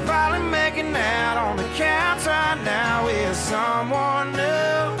 She's probably making out on the couch right now with someone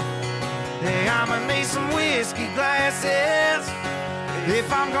new. Hey, I'ma need some whiskey glasses if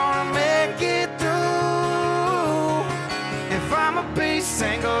I'm gonna make it through. If I'ma be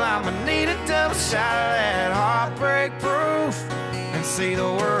single, I'ma need a double shot of that heartbreak proof. And see the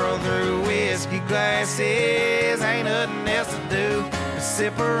world through whiskey glasses. Ain't nothing else to do but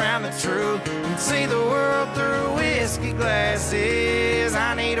sip around the truth. And see the world through whiskey glasses.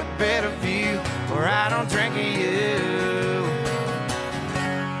 I need a better view where I don't drink of you.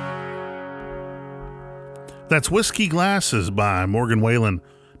 That's Whiskey Glasses by Morgan Wallen.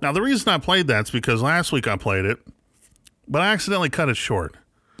 Now, the reason I played that's because last week I played it, but I accidentally cut it short.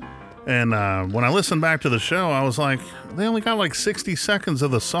 And when I listened back to the show, I was like, they only got like 60 seconds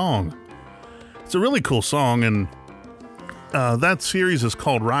of the song. It's a really cool song, and that series is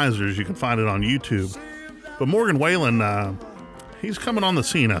called Risers. You can find it on YouTube. But Morgan Wallen, he's coming on the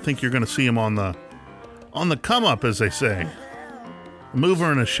scene. I think you're going to see him on the come up, as they say. A mover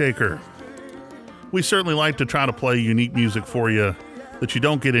and a shaker. We certainly like to try to play unique music for you that you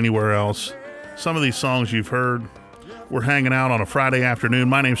don't get anywhere else. Some of these songs you've heard. We're hanging out on a Friday afternoon.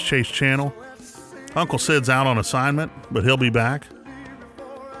 My name's Chase Channel. Uncle Syd's out on assignment, but he'll be back.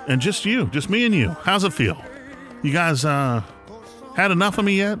 And just me and you. How's it feel? You guys had enough of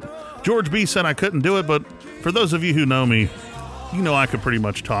me yet? George B said I couldn't do it, but for those of you who know me, you know I could pretty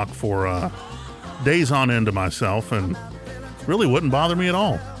much talk for days on end to myself, and really wouldn't bother me at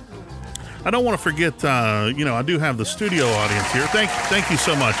all. I don't want to forget, I do have the studio audience here. Thank you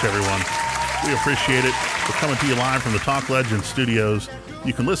so much, everyone. We appreciate it. We're coming to you live from the Talk Legends studios.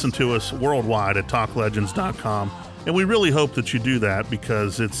 You can listen to us worldwide at talklegends.com. And we really hope that you do that,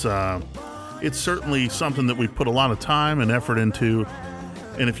 because it's certainly something that we've put a lot of time and effort into.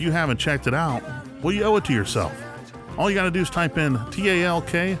 And if you haven't checked it out, well, you owe it to yourself. All you got to do is type in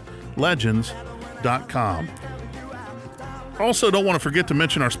talklegends.com. Also, don't want to forget to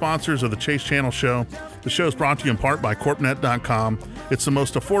mention our sponsors of the Chase Channel Show. The show is brought to you in part by CorpNet.com. It's the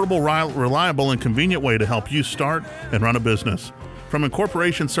most affordable, reliable, and convenient way to help you start and run a business. From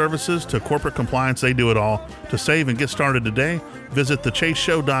incorporation services to corporate compliance, they do it all. To save and get started today, visit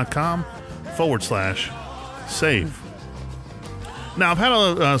thechaseshow.com/save. Now, I've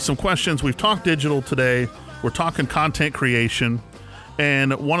had some questions. We've talked digital today. We're talking content creation.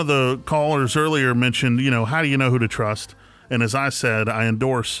 And one of the callers earlier mentioned, how do you know who to trust? And as I said, I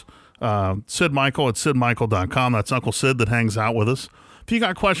endorse Syd Michael at SydMichael.com. That's Uncle Syd that hangs out with us. If you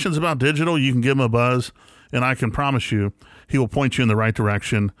got questions about digital, you can give him a buzz, and I can promise you he will point you in the right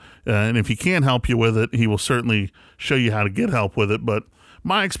direction. And if he can't help you with it, he will certainly show you how to get help with it. But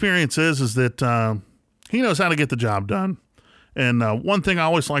my experience is that he knows how to get the job done. And one thing I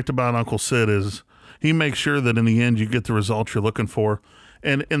always liked about Uncle Syd is he makes sure that in the end you get the results you're looking for.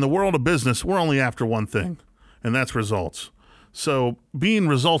 And in the world of business, we're only after one thing, and that's results. So being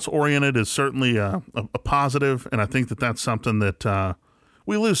results-oriented is certainly a positive, and I think that that's something that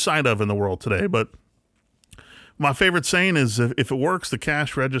we lose sight of in the world today. But my favorite saying is, if it works, the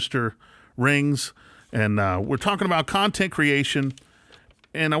cash register rings. And we're talking about content creation,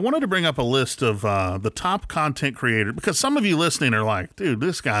 and I wanted to bring up a list of the top content creators, because some of you listening are like, dude,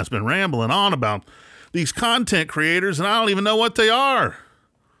 this guy's been rambling on about these content creators, and I don't even know what they are.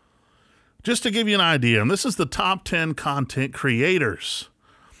 Just to give you an idea, and this is the top 10 content creators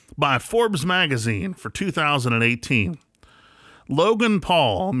by Forbes magazine for 2018. Logan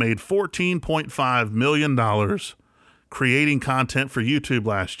Paul made $14.5 million creating content for YouTube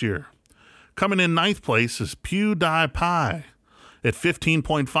last year. Coming in ninth place is PewDiePie at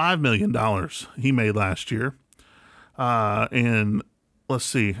 $15.5 million he made last year. And let's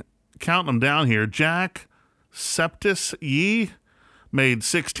see, counting them down here, Jack Septis made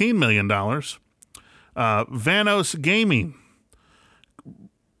 $16 million. Vanos Gaming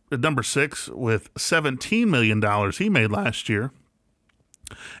at number 6 with $17 million he made last year.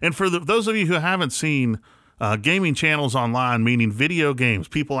 And for those of you who haven't seen gaming channels online, meaning video games,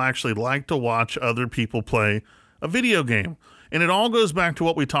 people actually like to watch other people play a video game. And it all goes back to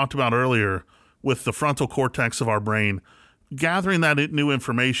what we talked about earlier with the frontal cortex of our brain, gathering that new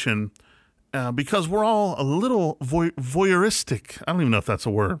information because we're all a little voyeuristic. I don't even know if that's a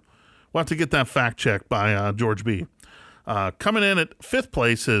word. We'll have to get that fact checked by George B. Coming in at 5th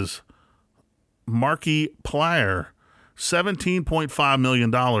place is Markiplier, $17.5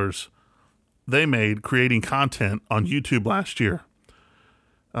 million they made creating content on YouTube last year.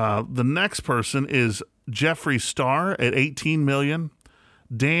 The next person is Jeffree Star at $18 million,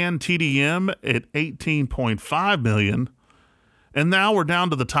 Dan TDM at $18.5 million, and now we're down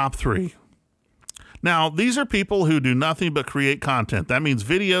to the top 3. Now, these are people who do nothing but create content. That means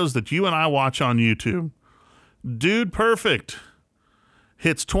videos that you and I watch on YouTube. Dude Perfect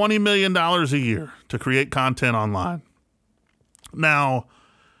hits $20 million a year to create content online. Now,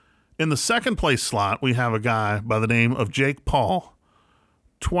 in the second place slot, we have a guy by the name of Jake Paul,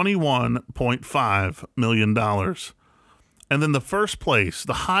 $21.5 million. And then the first place,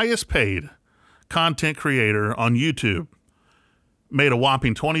 the highest paid content creator on YouTube, made a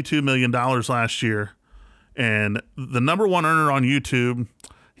whopping $22 million last year. And the number one earner on YouTube,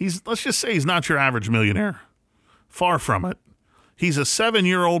 let's just say he's not your average millionaire. Far from it. He's a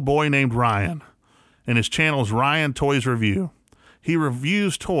 7-year-old boy named Ryan, and his channel is Ryan Toys Review. He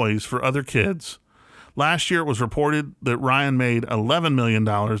reviews toys for other kids. Last year, it was reported that Ryan made $11 million.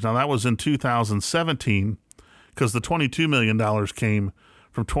 Now, that was in 2017 because the $22 million came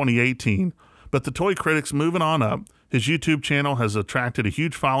from 2018. But the toy critic's moving on up. His YouTube channel has attracted a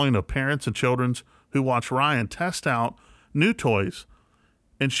huge following of parents and children who watch Ryan test out new toys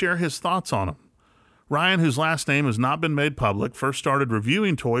and share his thoughts on them. Ryan, whose last name has not been made public, first started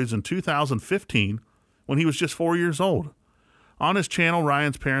reviewing toys in 2015 when he was just 4 years old. On his channel,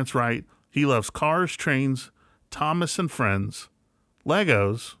 Ryan's parents write, he loves cars, trains, Thomas and Friends,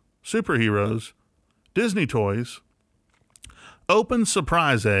 Legos, superheroes, Disney toys, open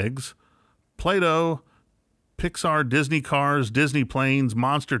surprise eggs, Play-Doh, Pixar, Disney cars, Disney planes,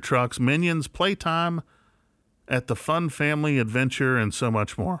 monster trucks, Minions, playtime at the Fun Family Adventure, and so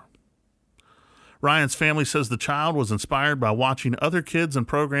much more. Ryan's family says the child was inspired by watching other kids and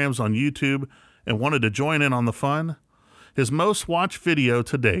programs on YouTube and wanted to join in on the fun. His most watched video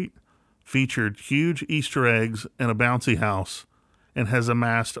to date featured huge Easter eggs and a bouncy house and has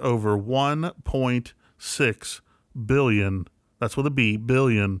amassed over 1.6 billion, that's with a B,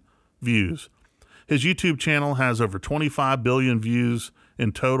 billion views. His YouTube channel has over 25 billion views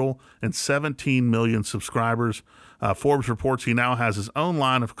in total and 17 million subscribers. Forbes reports he now has his own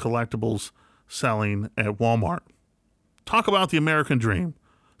line of collectibles selling at Walmart. Talk about the American dream.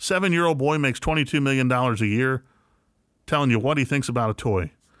 7-year-old boy makes $22 million a year, telling you what he thinks about a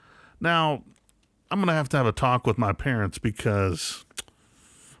toy. Now, I'm going to have a talk with my parents because,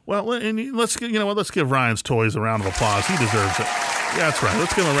 well, and let's give Ryan's toys a round of applause. He deserves it. Yeah, that's right.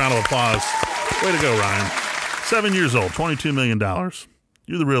 Let's give him a round of applause. Way to go, Ryan. 7 years old, $22 million.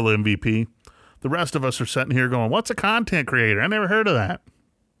 You're the real MVP. The rest of us are sitting here going, what's a content creator? I never heard of that.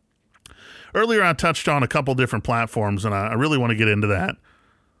 Earlier, I touched on a couple different platforms, and I really want to get into that,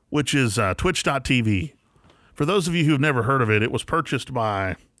 which is Twitch.tv. For those of you who have never heard of it, it was purchased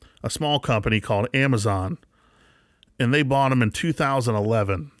by a small company called Amazon, and they bought them in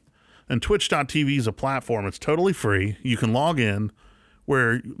 2011. And Twitch.tv is a platform. It's totally free. You can log in,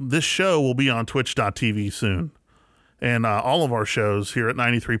 where this show will be on Twitch.tv soon. And all of our shows here at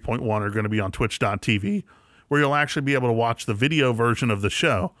 93.1 are going to be on Twitch.tv, where you'll actually be able to watch the video version of the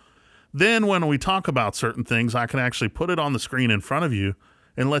show. Then when we talk about certain things, I can actually put it on the screen in front of you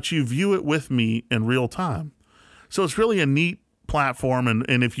and let you view it with me in real time. So it's really a neat platform,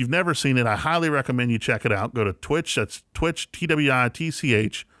 and if you've never seen it, I highly recommend you check it out. Go to Twitch, that's Twitch,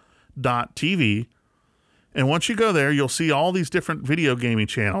 TWITCH.tv, and once you go there, you'll see all these different video gaming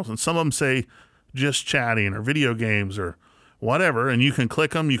channels, and some of them say just chatting or video games or whatever, and you can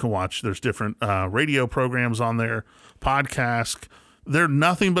click them, you can watch. There's different radio programs on there, podcasts, they're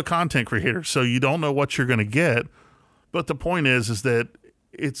nothing but content creators. So you don't know what you're going to get. But the point is that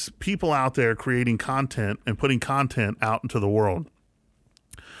it's people out there creating content and putting content out into the world.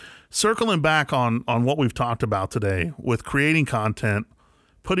 Circling back on what we've talked about today with creating content,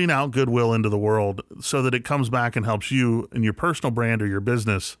 putting out goodwill into the world so that it comes back and helps you in your personal brand or your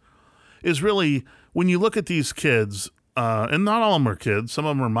business is really, when you look at these kids, and not all of them are kids, some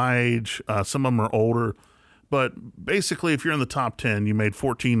of them are my age, some of them are older, but basically if you're in the top 10, you made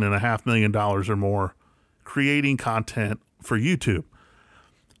 $14.5 million or more creating content for YouTube.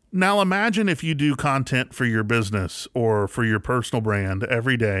 Now imagine if you do content for your business or for your personal brand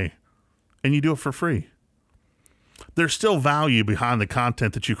every day and you do it for free. There's still value behind the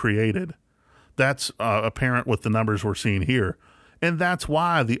content that you created. That's apparent with the numbers we're seeing here. And that's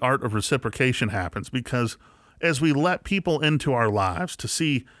why the art of reciprocation happens, because as we let people into our lives to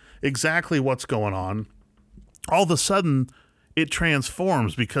see exactly what's going on, all of a sudden it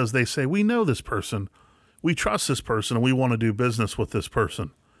transforms because they say, we know this person, we trust this person, and we want to do business with this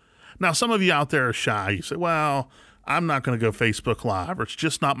person. Now, some of you out there are shy. You say, well, I'm not going to go Facebook Live, or it's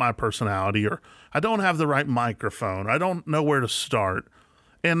just not my personality, or I don't have the right microphone, or I don't know where to start.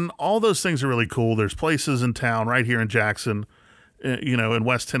 And all those things are really cool. There's places in town right here in Jackson, in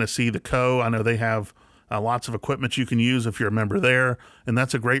West Tennessee, the Co. I know they have lots of equipment you can use if you're a member there, and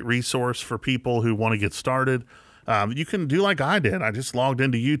that's a great resource for people who want to get started. You can do like I did. I just logged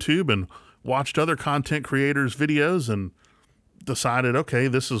into YouTube and watched other content creators' videos and decided, okay,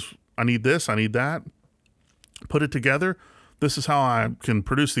 I need this, I need that. Put it together. This is how I can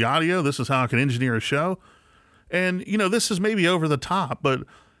produce the audio. This is how I can engineer a show. And, this is maybe over the top, but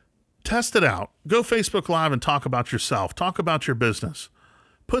test it out. Go Facebook Live and talk about yourself. Talk about your business.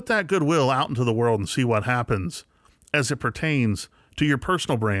 Put that goodwill out into the world and see what happens as it pertains to your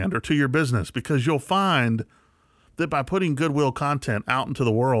personal brand or to your business, because you'll find that by putting goodwill content out into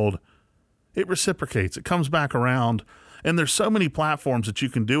the world, it reciprocates. It comes back around. And there's so many platforms that you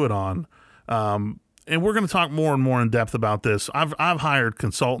can do it on. And we're going to talk more and more in depth about this. I've hired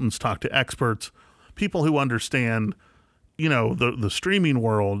consultants, talk to experts, people who understand, the streaming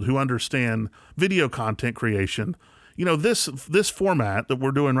world, who understand video content creation. This format that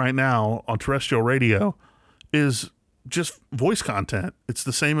we're doing right now on terrestrial radio is just voice content. It's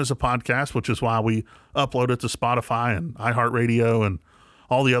the same as a podcast, which is why we upload it to Spotify and iHeartRadio and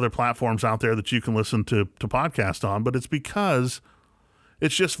all the other platforms out there that you can listen to podcast on. But it's because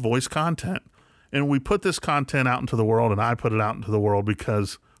it's just voice content. And we put this content out into the world, and I put it out into the world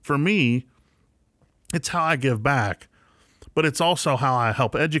because for me, it's how I give back, but it's also how I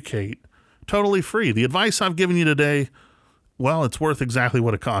help educate totally free. The advice I've given you today, well, it's worth exactly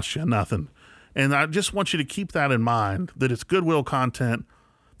what it costs you, nothing. And I just want you to keep that in mind, that it's goodwill content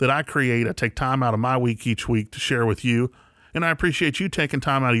that I create. I take time out of my week each week to share with you. And I appreciate you taking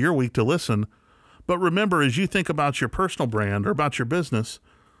time out of your week to listen. But remember, as you think about your personal brand or about your business,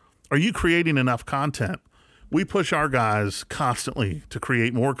 are you creating enough content? We push our guys constantly to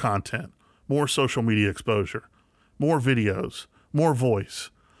create more content, more social media exposure, more videos, more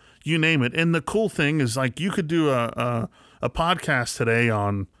voice, you name it. And the cool thing is, like, you could do a podcast today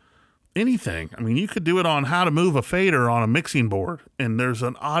on anything. I mean, you could do it on how to move a fader on a mixing board. And there's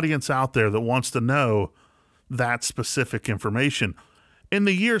an audience out there that wants to know that specific information. In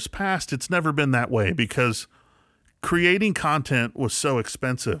the years past, it's never been that way because creating content was so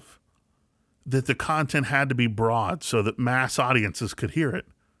expensive that the content had to be broad so that mass audiences could hear it.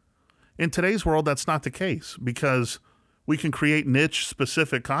 In today's world, that's not the case because we can create niche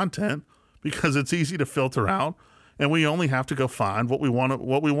specific content because it's easy to filter out, and we only have to go find what we want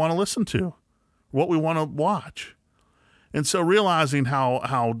to listen to, what we want to watch. And so realizing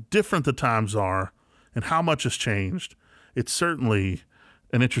how different the times are and how much has changed, it's certainly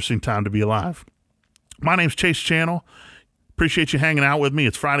an interesting time to be alive. My name's Chase Channel. Appreciate you hanging out with me.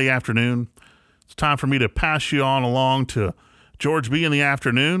 It's Friday afternoon. It's time for me to pass you on along to George B in the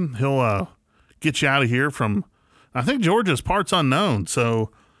afternoon. He'll get you out of here from, I think, Georgia's parts unknown.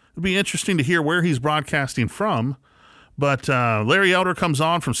 So it'll be interesting to hear where he's broadcasting from. But Larry Elder comes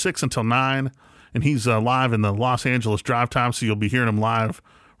on from 6 until 9, and he's live in the Los Angeles drive time, so you'll be hearing him live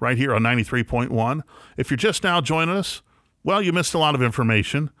right here on 93.1. If you're just now joining us, well, you missed a lot of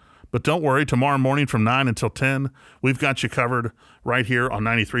information. But don't worry, tomorrow morning from 9 until 10, we've got you covered right here on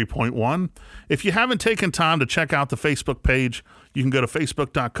 93.1. If you haven't taken time to check out the Facebook page, you can go to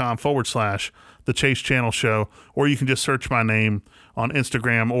facebook.com/The Chase Channel Show, or you can just search my name on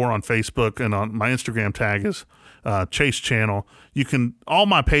Instagram or on Facebook, and on my Instagram tag is Chase Channel. All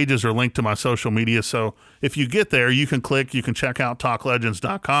my pages are linked to my social media, so if you get there, you can click, you can check out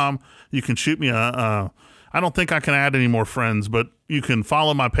talklegends.com. You can shoot me a I don't think I can add any more friends, but you can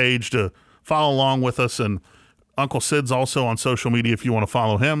follow my page to follow along with us. And Uncle Syd's also on social media if you want to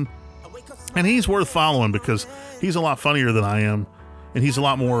follow him. And he's worth following because he's a lot funnier than I am. And he's a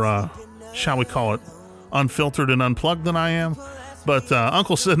lot more, shall we call it, unfiltered and unplugged than I am. But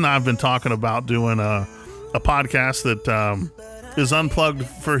Uncle Syd and I have been talking about doing a podcast that is unplugged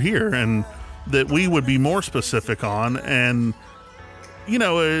for here and that we would be more specific on. And, you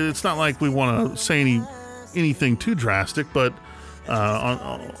know, it's not like we want to say anything too drastic, but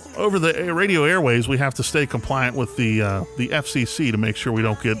over the radio airways, we have to stay compliant with the FCC to make sure we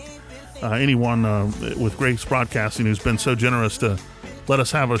don't get anyone with Grace Broadcasting who's been so generous to let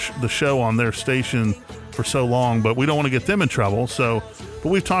us have the show on their station for so long, but we don't want to get them in trouble. But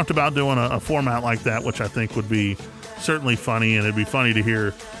we've talked about doing a format like that, which I think would be certainly funny, and it'd be funny to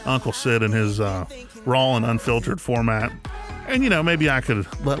hear Uncle Syd in his raw and unfiltered format. And, you know, maybe I could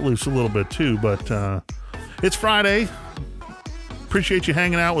let loose a little bit too, but it's Friday. Appreciate you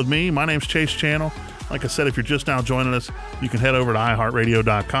hanging out with me. My name's Chase Channel. Like I said, if you're just now joining us, you can head over to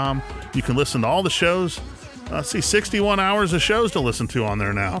iHeartRadio.com. You can listen to all the shows. 61 hours of shows to listen to on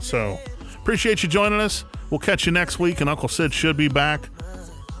there now. So appreciate you joining us. We'll catch you next week, and Uncle Syd should be back.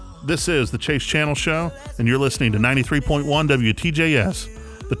 This is the Chase Channel Show, and you're listening to 93.1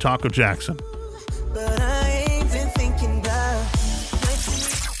 WTJS, the Talk of Jackson. But I ain't been thinking about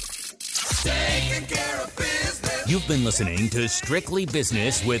You've been listening to Strictly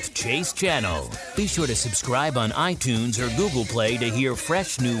Business with Chase Channel. Be sure to subscribe on iTunes or Google Play to hear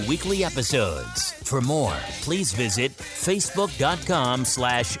fresh new weekly episodes. For more, please visit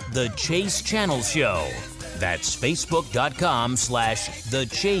facebook.com/The Chase Channel Show. That's facebook.com/The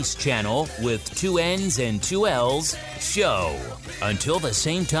Chase Channel with 2 N's and 2 L's show. Until the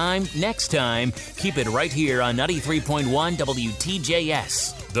same time next time, keep it right here on 93.1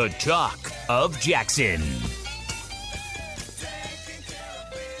 WTJS, the Talk of Jackson.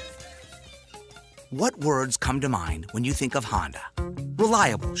 What words come to mind when you think of Honda?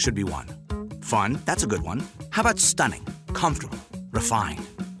 Reliable should be one. Fun, that's a good one. How about stunning, comfortable, refined?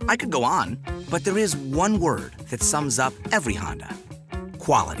 I could go on, but there is one word that sums up every Honda.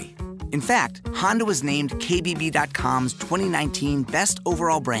 Quality. In fact, Honda was named KBB.com's 2019 Best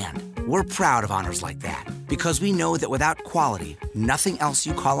Overall Brand. We're proud of honors like that because we know that without quality, nothing else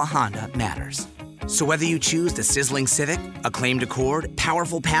you call a Honda matters. So whether you choose the sizzling Civic, acclaimed Accord,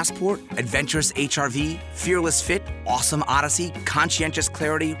 powerful Passport, adventurous HR-V, fearless Fit, awesome Odyssey, conscientious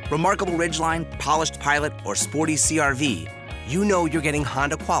Clarity, remarkable Ridgeline, polished Pilot, or sporty CR-V, you know you're getting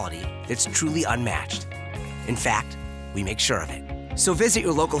Honda quality that's truly unmatched. In fact, we make sure of it. So visit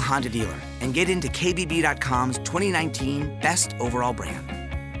your local Honda dealer and get into KBB.com's 2019 Best Overall Brand.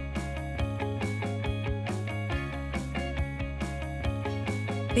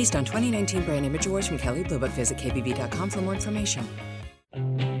 Based on 2019 brand image awards from Kelley Blue Book, visit kbb.com for more information.